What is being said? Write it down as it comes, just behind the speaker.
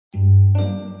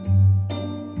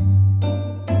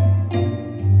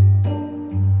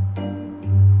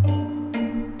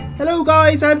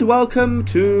guys, and welcome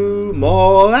to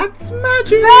more That's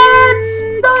Magic! That's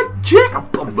Magic!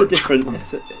 That's a different...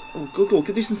 Oh,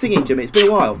 could do some singing, Jimmy. It's been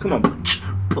a while. Come on.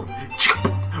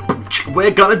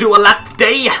 We're gonna do a lot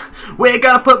today. We're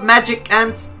gonna put magic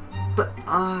and...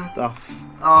 Stuff.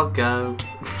 I'll go.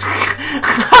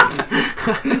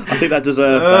 I think that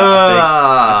deserved that.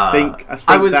 I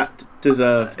think that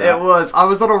deserved that. It was. I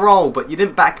was on a roll, but you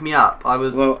didn't back me up. I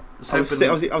was... Well, I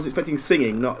was expecting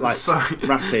singing, not like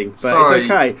rapping, but Sorry.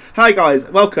 It's okay. Hi guys,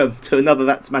 welcome to another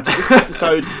That's Magic. This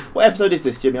episode, what episode is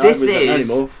this, Jimmy? This is,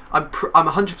 I'm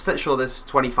 100% sure this is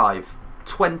 25.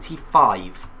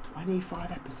 25.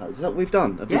 25 episodes, is that what we've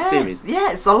done of this series?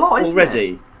 Yeah, it's a lot, isn't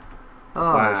already. It? Oh,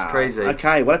 wow. That's crazy.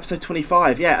 Okay, well, episode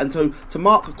 25, yeah, and so to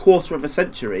mark a quarter of a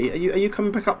century, are you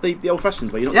coming back up the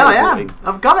old-fashioned way? You're not teleporting? I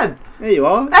am. I'm coming. There you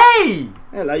are. Hey!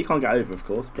 Hello, you can't get over, of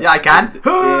course. Yeah, I can.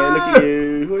 Yeah, look at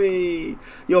you. Whee.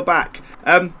 You're back.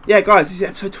 Yeah, guys, this is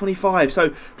episode 25.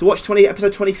 So to watch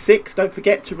episode 26, don't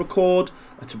forget to record.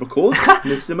 To record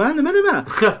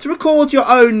your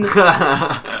own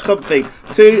something.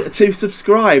 To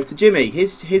subscribe to Jimmy.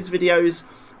 His videos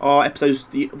are episodes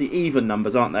the even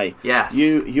numbers, aren't they? Yes.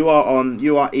 You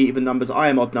are even numbers. I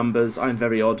am odd numbers. I am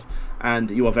very odd, and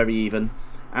you are very even.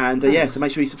 And yeah, so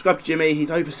make sure you subscribe to Jimmy. He's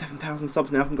over 7,000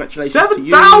 subs now. Congratulations to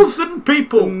you. 7,000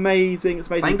 people! It's amazing. It's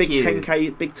amazing. Thank you.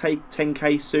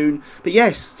 10k soon. But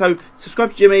yes, so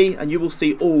subscribe to Jimmy and you will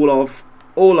see all of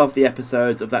the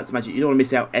episodes of That's Magic. You don't want to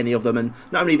miss out any of them. And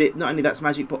not only That's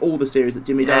Magic, but all the series that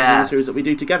Jimmy does and all the series that we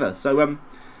do together. So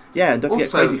yeah, and don't forget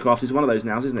Crazy Craft is one of those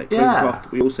now, isn't it? Yeah. Crazy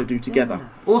Craft we also do together. Yeah.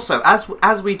 Also,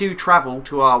 as we do travel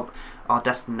to our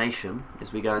destination,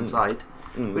 as we go inside,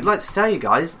 we'd like to tell you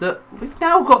guys that we've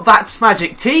now got That's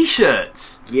Magic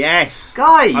t-shirts. Yes,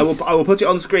 guys. I will put it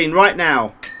on screen right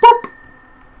now. Boop.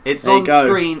 It's there on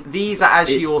screen. These are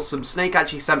actually awesome. Snake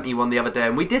actually sent me one the other day,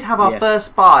 and we did have our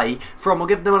first buy from. We'll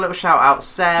give them a little shout out,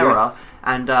 Sarah. Yes.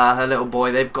 And her little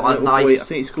boy, they've got a nice... Boy, I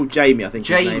think it's called Jamie, I think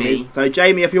his name is. So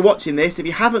Jamie, if you're watching this, if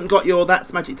you haven't got your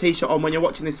That's Magic t-shirt on when you're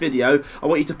watching this video, I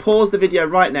want you to pause the video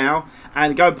right now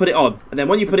and go and put it on. And then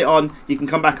when you put it on, you can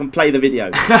come back and play the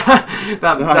video.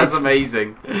 That's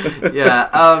amazing. Yeah.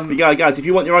 But yeah, guys, if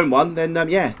you want your own one, then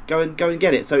yeah, go and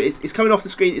get it. So it's coming off the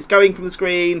screen. It's going from the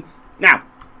screen now.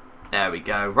 There we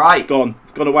go. Right. It's gone.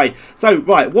 It's gone away. So,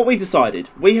 right, what we have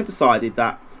decided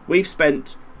that we've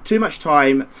spent too much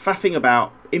time faffing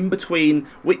about in between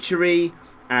Witchery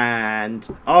and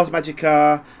Ars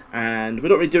Magica, and we're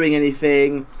not really doing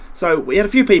anything. So we had a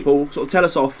few people sort of tell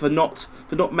us off for not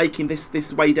making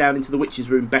this way down into the witch's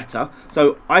room better.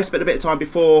 So I spent a bit of time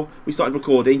before we started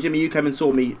recording. Jimmy, you came and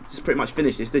saw me just pretty much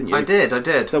finish this, didn't you? I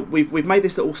did. So we've made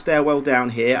this little stairwell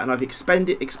down here, and I've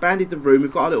expanded the room.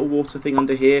 We've got a little water thing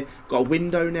under here. We've got a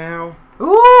window now.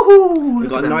 Ooh!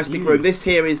 We've got a nice big room. This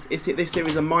here is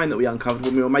a mine that we uncovered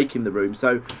when we were making the room.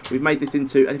 So we've made this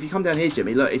into. And if you come down here,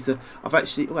 Jimmy, look, I've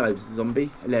actually. Oh, hello, Mr.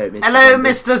 Zombie. Hello,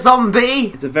 Mr.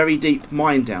 Zombie. It's a very deep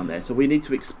mine down there, so we need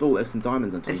to explore. There's some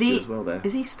diamonds underneath as well there.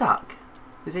 Is he stuck?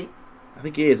 Is he? I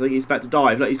think he is. I think he's about to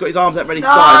dive. Look, he's got his arms out ready to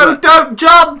dive. No! Don't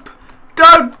jump!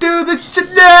 Don't do the...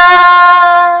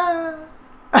 No!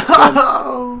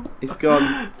 Oh! It's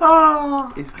gone.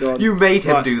 Oh! It's gone. You made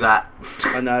him do that.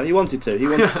 I know. He wanted to.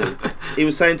 He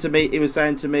was saying to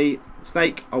me,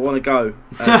 Snake, I want to go.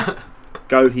 And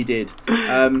go he did.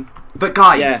 But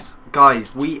guys,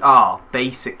 we are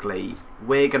basically...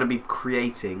 We're going to be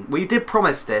creating... We did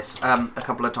promise this a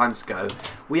couple of times ago.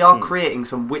 We are creating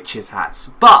some witches' hats,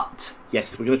 but...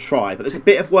 Yes, we're going to try, but there's a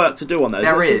bit of work to do on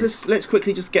those. Let's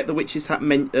quickly just get the witches' hat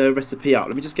recipe up.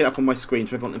 Let me just get it up on my screen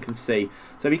so everyone can see.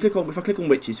 So if I click on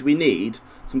witches, we need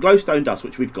some glowstone dust,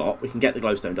 which we've got. We can get the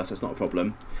glowstone dust, that's not a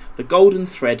problem. The golden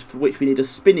thread, for which we need a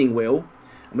spinning wheel.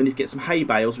 And we need to get some hay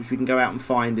bales, which we can go out and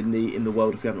find in the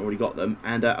world if we haven't already got them,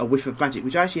 and a whiff of magic,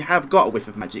 which I actually have got a whiff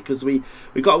of magic because we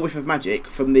got a whiff of magic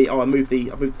from the. Oh, I moved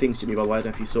things, Jimmy. By the way, I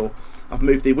don't know if you saw. I've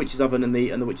moved the witch's oven and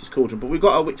the witch's cauldron, but we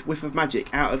got a whiff of magic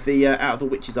out of the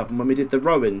witch's oven when we did the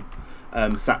Rowan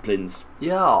saplings.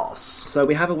 Yes. So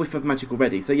we have a whiff of magic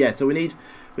already. So yeah, so we need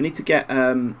to get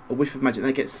a whiff of magic.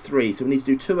 That gets 3. So we need to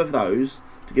do 2 of those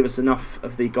to give us enough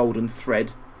of the golden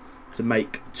thread to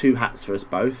make 2 hats for us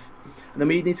both. And then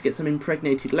we need to get some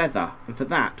impregnated leather, and for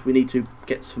that we need to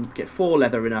get 4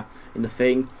 leather in a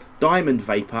thing, diamond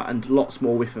vapor, and lots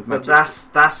more whiff of magic. But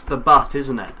that's the butt,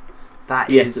 isn't it? That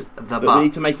is the but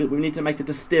we need to make a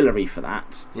distillery for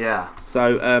that. Yeah.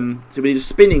 So so we need a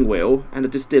spinning wheel and a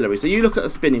distillery. So you look at a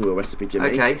spinning wheel recipe,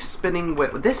 Jimmy. Okay, spinning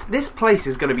wheel. This place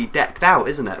is going to be decked out,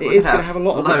 isn't it? It is going to have a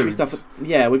lot of witchery stuff.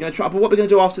 Yeah, we're going to try. But what we're going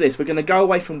to do after this, we're going to go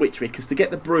away from witchery because to get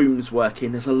the brooms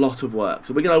working, there's a lot of work.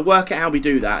 So we're going to work out how we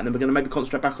do that, and then we're going to maybe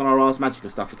concentrate back on our Ars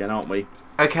Magica stuff again, aren't we?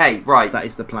 Okay, right. That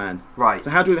is the plan. Right. So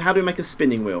how do we make a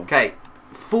spinning wheel? Okay,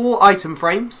 4 item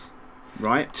frames.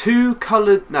 Right. 2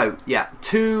 coloured. No, yeah,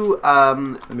 2.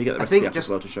 Let me get the recipe up as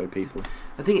well to show people.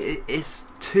 I think it's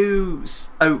 2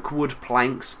 oak wood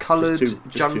planks, coloured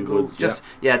jungle. Just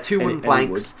 2 wooden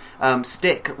planks,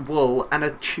 stick, wool, and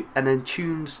a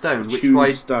tuned stone.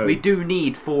 We do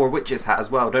need for witch's hat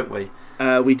as well, don't we?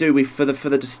 We do. For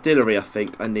the distillery, I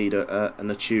think I need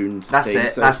an attuned. That's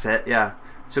it. Yeah.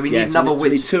 So we need another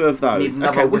witch. We need 2 of those. We need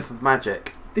another whiff of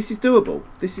magic. This is doable.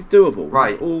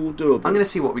 Right. It's all doable. I'm going to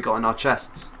see what we got in our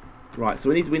chests. Right. So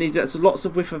we need so lots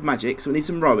of whiff of magic. So we need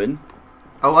some rowan.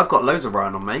 Oh, I've got loads of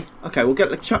rowan on me. Okay, well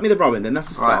chuck me the rowan then. That's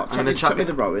the start. Right, chuck me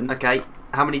the rowan. Okay.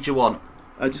 How many do you want?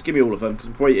 Just give me all of them because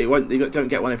you don't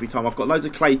get one every time. I've got loads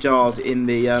of clay jars in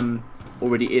the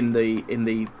already in the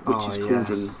witch's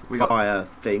cauldron fire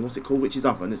thing. What's it called? Witch's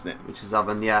oven, isn't it? Witch's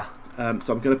oven, yeah.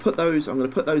 So I'm going to put those.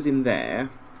 In there.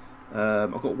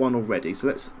 I've got one already. So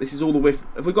this is all the whiff.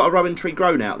 Have we got a rowan tree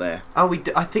grown out there? Oh,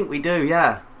 I think we do.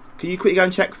 Yeah. Can you quickly go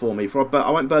and check for me? I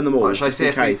won't burn them all. What should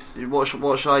I see? What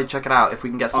should I check it out if we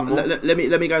can get some more? Let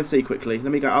me go and see quickly.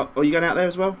 Let me go. Are you going out there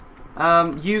as well?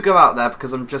 You go out there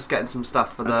because I'm just getting some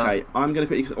stuff for the. Okay, I'm going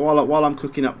to quickly while I'm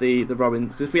cooking up the rowan,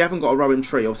 because if we haven't got a rowan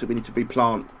tree, obviously we need to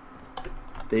replant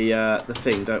the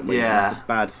thing, don't we? Yeah. That's a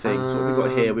bad thing. So what we've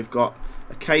got here, we've got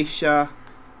acacia,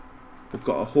 we've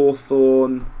got a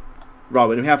hawthorn,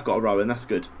 rowan. We have got a rowan. That's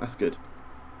good.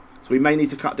 So we may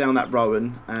need to cut down that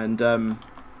rowan and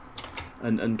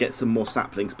get some more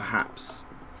saplings, perhaps.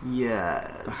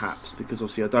 Yes. Perhaps, because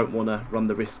obviously I don't want to run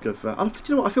the risk of... do you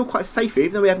know what? I feel quite safe here,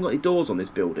 even though we haven't got any doors on this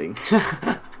building.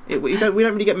 We don't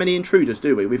really get many intruders,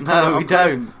 do we? We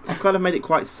don't. I've kind of made it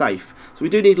quite safe. So we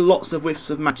do need lots of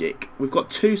whiffs of magic. We've got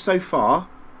 2 so far.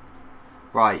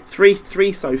 Right.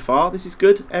 Three so far. This is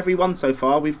good. Every one so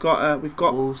far. We've got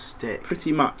all stick.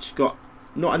 Pretty much got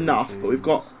not enough, but we've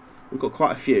got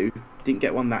quite a few. Didn't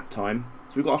get one that time.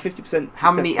 So we've got a 50%.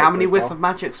 How many whiff of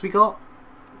magics we got?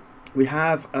 We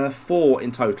have 4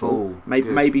 in total.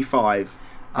 Maybe 5.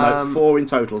 No, 4 in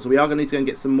total. So we are going to need to go and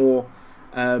get some more.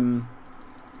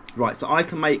 Right, so I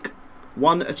can make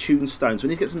 1 attuned stone. So we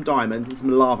need to get some diamonds and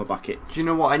some lava buckets. Do you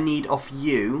know what I need off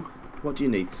you? What do you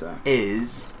need, sir?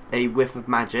 Is a whiff of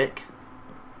magic.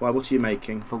 Why? What are you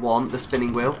making? For 1, the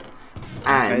spinning wheel.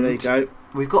 And okay, there you go.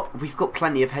 We've got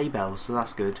plenty of hay bales, so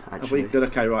that's good. Actually, good.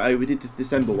 Okay, right. Oh, we did this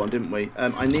December one, didn't we?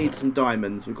 I need some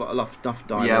diamonds. We've got enough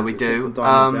diamonds. Yeah, we do. Some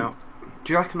diamonds out.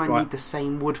 Do you reckon I need the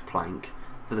same wood plank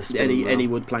for the spinning wheel? Any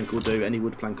wood plank will do. Any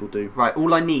wood plank will do. Right.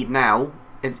 All I need now.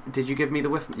 Did you give me the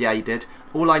whiff? Yeah, you did.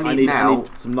 All I need now. I need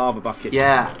some lava buckets.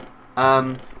 Yeah.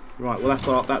 Right.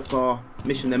 Well, that's our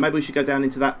mission then. Maybe we should go down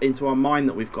into our mine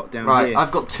that we've got down here. Right.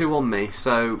 I've got 2 on me,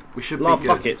 so we should be good. Lava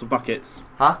buckets or buckets?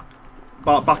 Huh?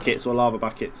 Buckets or lava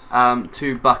buckets?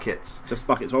 2 buckets. Just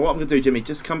buckets. Well, what I'm going to do, Jimmy,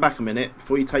 just come back a minute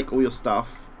before you take all your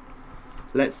stuff.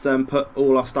 Let's put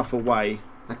all our stuff away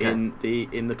in the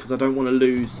because I don't want to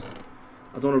lose.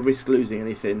 I don't want to risk losing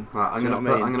anything. Right, I'm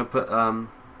gonna put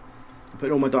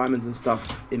putting all my diamonds and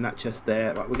stuff in that chest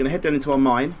there. Right, we're going to head down into our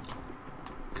mine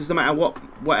because no matter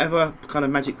whatever kind of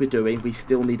magic we're doing, we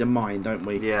still need a mine, don't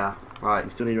we? Yeah. Right.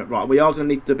 We still need right. We are going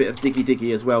to need to do a bit of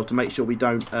diggy as well to make sure we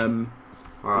don't.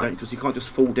 Right. Because you can't just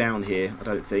fall down here, I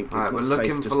don't think. Right, we're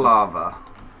looking for lava.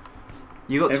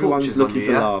 You got torches on you,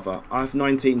 for lava. I have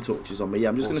 19 torches on me. Yeah,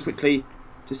 I'm just going to quickly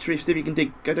just see if you can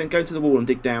dig. Go to the wall and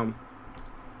dig down.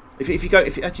 Actually,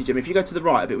 Jim, if you go to the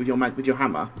right a bit with your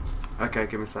hammer. Okay,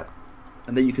 give me a sec.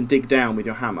 And then you can dig down with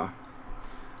your hammer.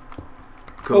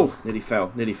 Cool. Oh, nearly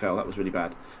fell. That was really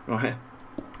bad. Right.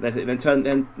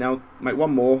 Then now make 1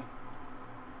 more.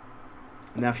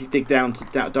 And now if you dig down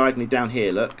diagonally down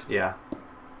here, look. Yeah.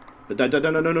 But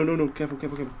no, careful.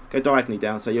 Go diagonally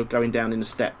down, so you're going down in a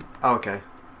step. Oh, okay.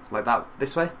 Like that,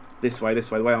 this way? This way,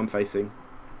 the way I'm facing.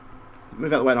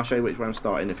 Move out the way and I'll show you which way I'm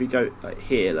starting. If you go like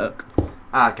here, look.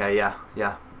 Ah, okay, yeah.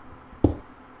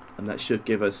 And that should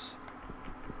give us...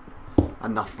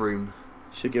 enough room.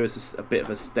 Should give us a bit of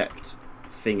a stepped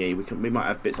thingy. We might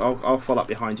have bits... I'll follow up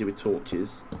behind you with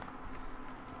torches.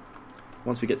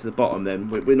 Once we get to the bottom then,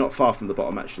 we're not far from the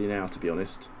bottom actually now, to be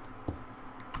honest.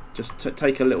 Just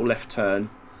take a little left turn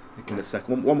in a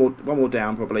second. One more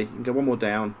down probably. You can go 1 more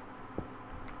down.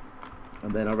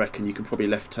 And then I reckon you can probably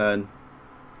left turn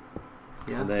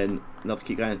Yeah. And then another.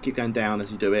 Keep going down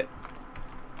as you do it.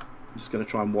 I'm just going to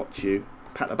try and watch you.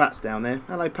 Pat the Bat's down there.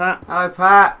 Hello, Pat. Hello,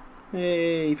 Pat.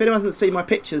 Hey, if anyone hasn't seen my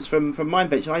pictures from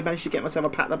Mindventure, I managed to get myself a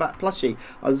Pat the Bat plushie.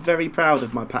 I was very proud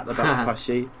of my Pat the Bat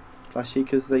plushie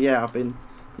because yeah, I've been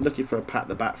looking for a Pat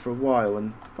the Bat for a while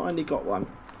and finally got one.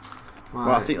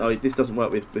 Right, I think this doesn't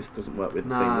work with the thing.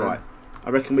 Right, I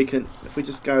reckon we can if we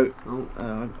just go. We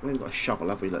haven't got a shovel,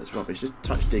 have we? That's rubbish. Just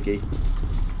touch diggy.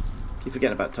 Keep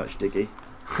forgetting about touch diggy.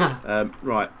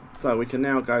 Right, so we can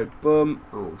now go boom.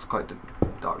 Oh, it's quite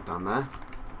dark down there.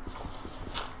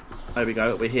 There we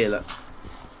go. We're here. Look.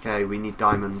 Okay, we need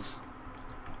diamonds.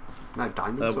 No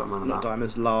diamonds. What am I on not about?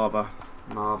 diamonds. Lava.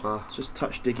 Lava. Let's just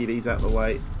touch diggy these out of the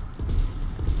way.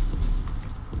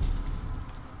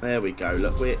 There we go.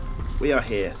 Look, we are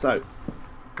here. So.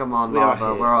 Come on,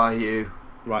 lava. Where are you?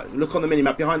 Right. Look on the mini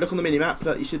map behind. Look on the mini map.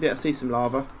 Look, you should be able to see some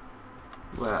lava.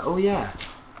 Where? Oh yeah.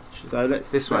 So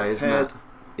let's this way, isn't it?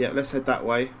 Yeah, let's head that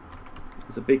way.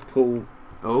 There's a big pool.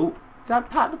 Oh. Is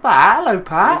that Pat the Bat? Hello,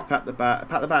 Pat. There's Pat the Bat.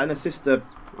 Pat the Bat and her sister.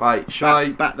 Right,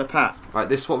 Bat the Pat. Right,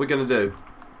 this is what we're going to do.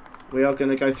 We are going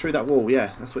to go through that wall,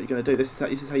 yeah. That's what you're going to do. This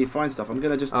is how you find stuff. I'm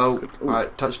going to just... Right,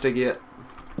 touch diggy it.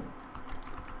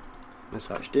 Let's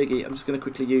touch diggy. I'm just going to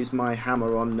quickly use my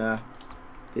hammer on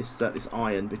this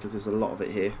iron because there's a lot of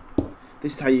it here.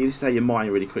 This is how you mine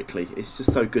really quickly. It's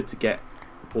just so good to get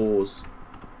ores.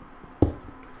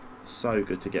 So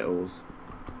good to get ores.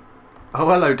 Oh,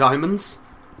 hello, diamonds.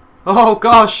 Oh,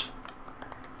 gosh.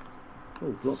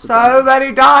 Oh, lots so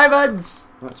many diamonds.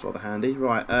 That's rather handy.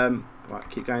 Right, right,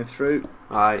 keep going through.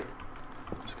 Right.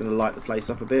 I'm just going to light the place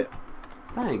up a bit.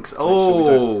 Thanks.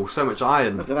 Oh, so much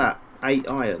iron. Look at that. 8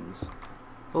 irons.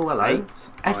 Oh, hello. 8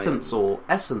 essence irons. ore.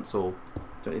 Essence ore.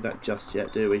 Don't need that just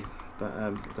yet, do we? But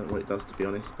I don't know what it does, to be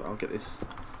honest. But I'll get this.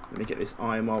 Let me get this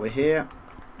iron while we're here.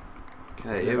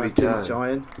 Okay, here we go. Too much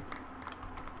iron.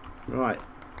 Right.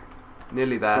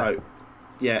 Nearly there. So,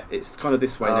 yeah, it's kind of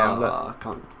this way now. Look. I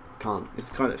can't. It's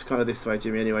kind of this way,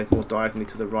 Jimmy. Anyway, more diagonally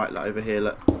to the right, like over here.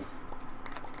 Look.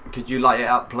 Could you light it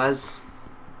up, Ples?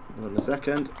 Hold on a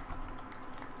second.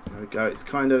 There we go. It's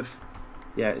kind of,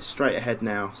 yeah, it's straight ahead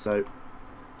now. So.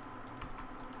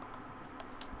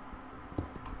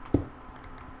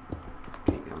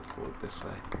 Keep going forward this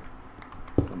way.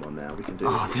 Come on now, we can do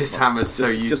Oh, this. this hammer's so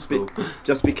useful.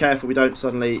 Just be careful. We don't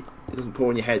suddenly. It doesn't pour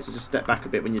on your head. So just step back a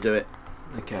bit when you do it.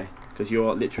 Okay. Because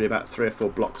you're literally about 3 or 4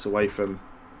 blocks away from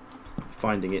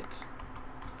finding it.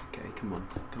 Okay, come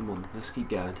on, let's keep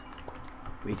going.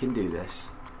 We can do this.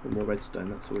 One more redstone,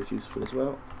 that's always useful as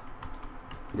well.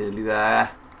 Nearly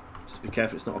there. Just be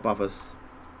careful it's not above us.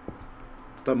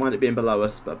 Don't mind it being below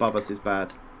us, but above us is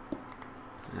bad.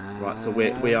 Right, so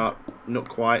we are not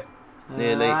quite.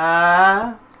 Nearly.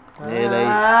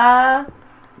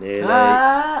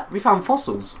 Nearly. We found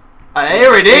fossils.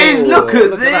 Here it is! Look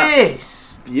at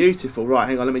this! Beautiful. Right,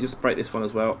 hang on, let me just break this one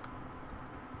as well.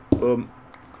 Boom.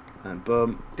 And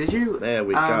boom. Did you? There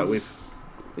we go.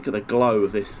 Look at the glow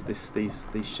of these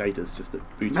shaders, just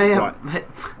at beautiful. May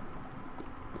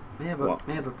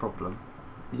have a problem.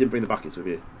 You didn't bring the buckets with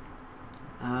you?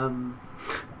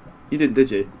 You didn't,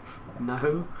 did you?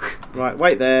 No. Right,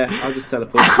 wait there. I'll just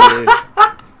teleport to you.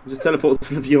 I'll just teleport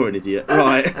to the viewer, an idiot.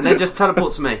 Right. And then just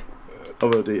teleport to me. I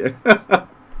will do you.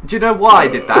 Do you know why I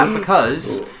did that?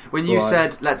 Because when you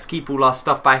said, let's keep all our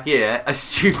stuff back here, I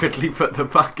stupidly put the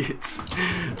buckets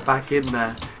back in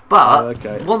there. But,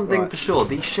 one thing for sure,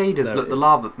 these shaders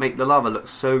make the lava look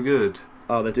so good.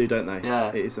 Oh, they do, don't they? Yeah.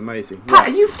 It is amazing. Pat,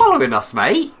 are you following us,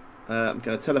 mate? I'm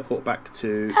going to teleport back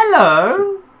to...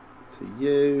 Hello! To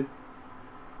you.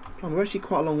 Oh, we're actually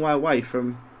quite a long way away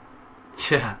from...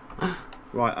 Yeah.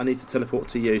 Right, I need to teleport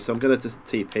to you, so I'm going to just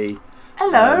TP...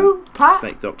 Hello, Pat.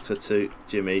 Snake Doctor to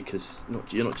Jimmy, because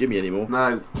you're not Jimmy anymore.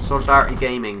 No, Solidarity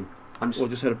Gaming.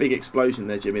 Just had a big explosion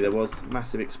there, Jimmy. There was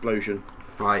massive explosion.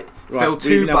 Right. Fill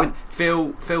 2.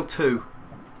 Fill 2.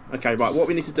 Okay, right. What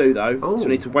we need to do though is we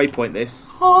need to waypoint this.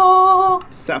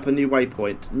 Set up a new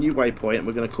waypoint. New waypoint. And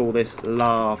we're going to call this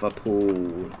lava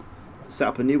pool. Set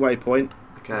up a new waypoint.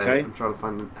 Okay. I'm trying to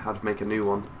find how to make a new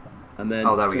one. And then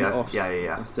there we go.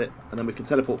 Yeah. That's it. And then we can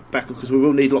teleport back because we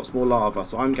will need lots more lava.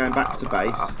 So I'm going back to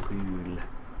base. Pool.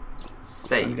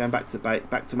 Save. I'm going back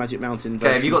to Magic Mountain.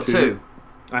 Okay, have you got 2?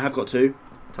 I have got 2.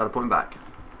 Teleporting back.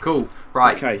 Cool.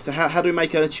 Right. Okay, so how do we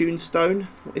make an attuned stone?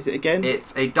 What is it again?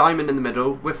 It's a diamond in the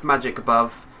middle, with magic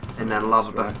above, and then a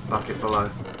lava bucket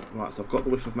below. Right, so I've got the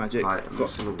whiff of magic. Right, I've got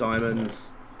some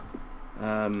diamonds.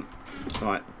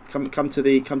 Right, come to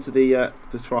the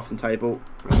crafting table.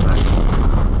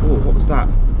 Oh, what was that?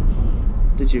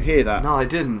 Did you hear that? No, I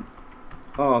didn't.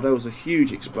 Oh, there was a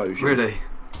huge explosion. Really?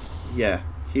 Yeah,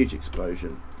 huge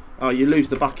explosion. Oh, you lose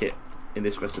the bucket in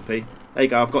this recipe. There you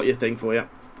go. I've got your thing for you.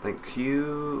 Thank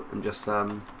you. And just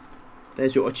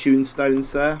There's your attuned stone,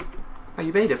 sir. Oh,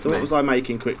 you made it for me. What was I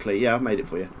making quickly? Yeah, I've made it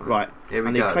for you. Right. Here we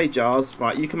I need go. clay jars.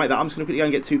 Right, you can make that. I'm just going to quickly go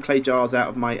and get 2 clay jars out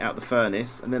of the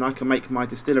furnace, and then I can make my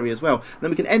distillery as well. And then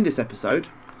we can end this episode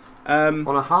on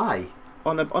a high.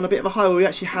 On a bit of a high where we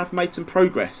actually have made some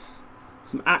progress.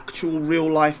 Some actual real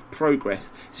life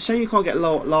progress. It's a shame you can't get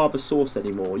lava sauce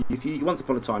anymore. Once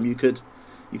upon a time you could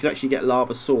actually get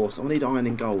lava sauce. I need iron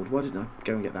and gold. Why didn't I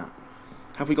go and get that?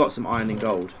 Have we got some iron and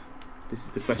gold? This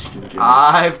is the question, Jimmy.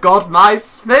 I've got my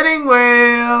spinning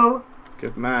wheel.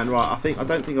 Good man. Right, I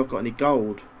don't think I've got any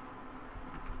gold.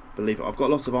 Believe it. I've got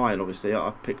lots of iron, obviously.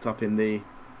 I picked up in the.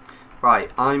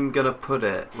 Right, I'm gonna put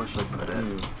it. Where should I put it? I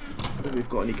don't think we've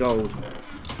got any gold.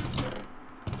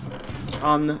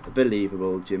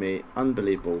 Unbelievable, Jimmy.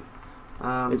 Unbelievable.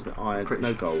 There's iron,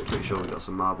 no gold. Pretty sure we got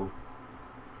some marble.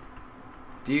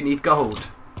 Do you need gold?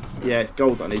 Yeah, it's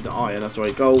gold that I need, not iron. That's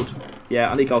right, gold.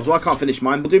 Yeah, I need gold. Well, I can't finish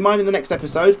mine. We'll do mine in the next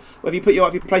episode. Have you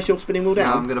placed your spinning wheel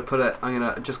down? No, I'm gonna put it.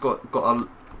 Just got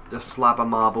a slab of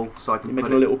marble, so I can. You're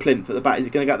making a little plinth at the back. Is it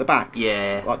going to go at the back?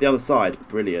 Yeah. Like the other side.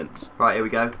 Brilliant. Right, here we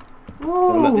go.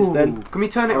 So look at this then. Can we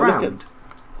turn it round?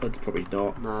 Probably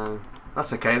not. No.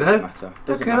 That's okay though.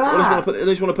 Doesn't matter.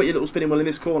 Unless you want to put your little spinning wheel in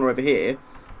this corner over here.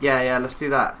 Yeah, let's do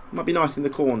that. Might be nice in the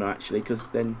corner actually, because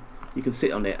then you can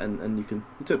sit on it and you can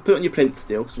put it on your plinth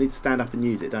still, because we need to stand up and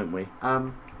use it, don't we?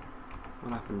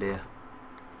 What happened here?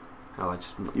 Oh,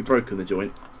 You've broken the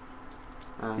joint.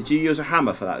 Did you use a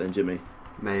hammer for that then, Jimmy?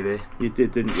 Maybe. You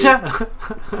did, didn't you?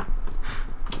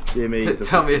 Jimmy, don't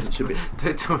tell me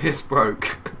it's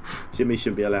broke. Jimmy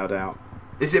shouldn't be allowed out.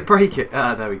 Is it breaking?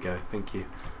 There we go. Thank you.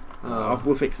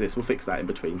 We'll fix this. We'll fix that in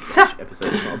between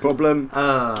episodes. It's not a problem.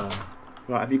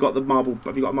 Right, have you got the marble?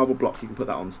 Have you got a marble block? You can put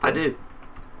that on still. I do.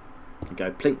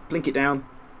 Okay, blink it down.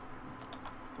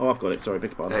 Oh, I've got it. Sorry,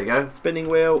 big pardon. There you go. Spinning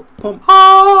wheel. Pump.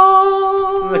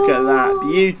 Oh! Look at that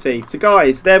beauty. So,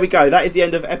 guys, there we go. That is the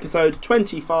end of episode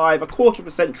 25. A quarter of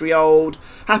a century old.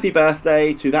 Happy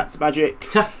birthday to That's Magic.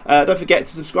 Don't forget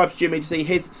to subscribe to Jimmy to see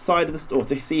his side of the story,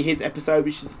 to see his episode,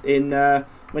 which is in.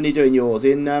 When are you doing yours?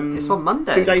 It's on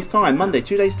Monday. 2 days time. Monday,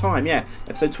 2 days time. Yeah,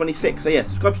 episode 26. So yeah,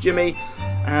 subscribe to Jimmy,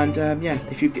 and yeah,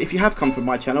 if you have come from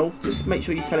my channel, just make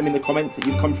sure you tell him in the comments that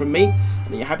you've come from me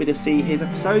and that you're happy to see his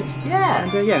episodes. Yeah.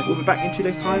 And yeah, we'll be back in 2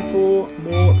 days time for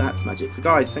more That's Magic. So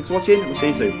guys, thanks for watching. We'll see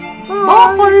you soon.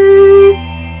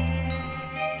 Bye.